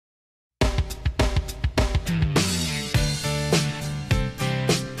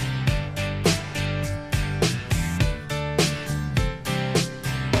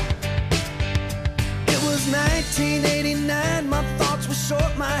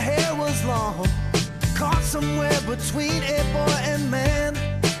short, my hair was long, caught somewhere between a boy and man.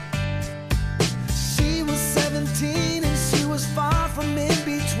 She was 17 and she was far from in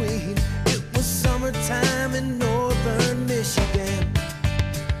between. It was summertime in northern Michigan.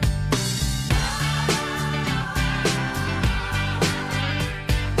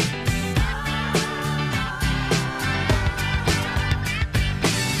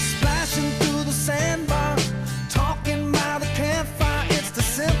 Splashing through the sandbar, talking by the campfire. It's the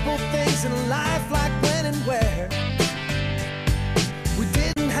simple things in life, like when and where. We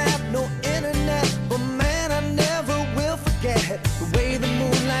didn't have no internet, but man, I never will forget the way the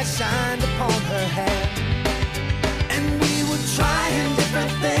moonlight shined upon her hair. And we were trying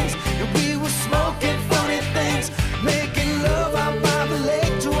different things, and we were smoking funny things, making love out by the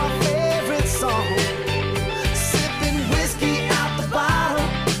lake to our favorite song, sipping whiskey out the bottle,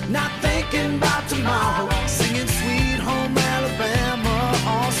 not thinking about tomorrow, singing Sweet Home Alabama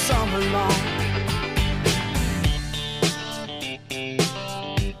all summer long.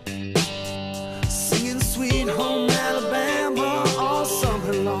 Singing Sweet Home Alabama all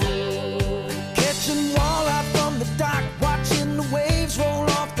summer long. Catching walleye from the dock, watching the waves roll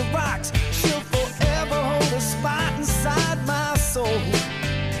off the rocks. She'll forever hold a spot inside my soul.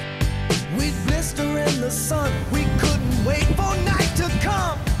 We'd blister in the sun, we couldn't wait for night to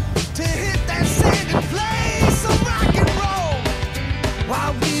come to hit that sand and play some rock and roll.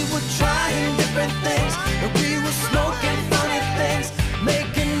 While we were trying different things,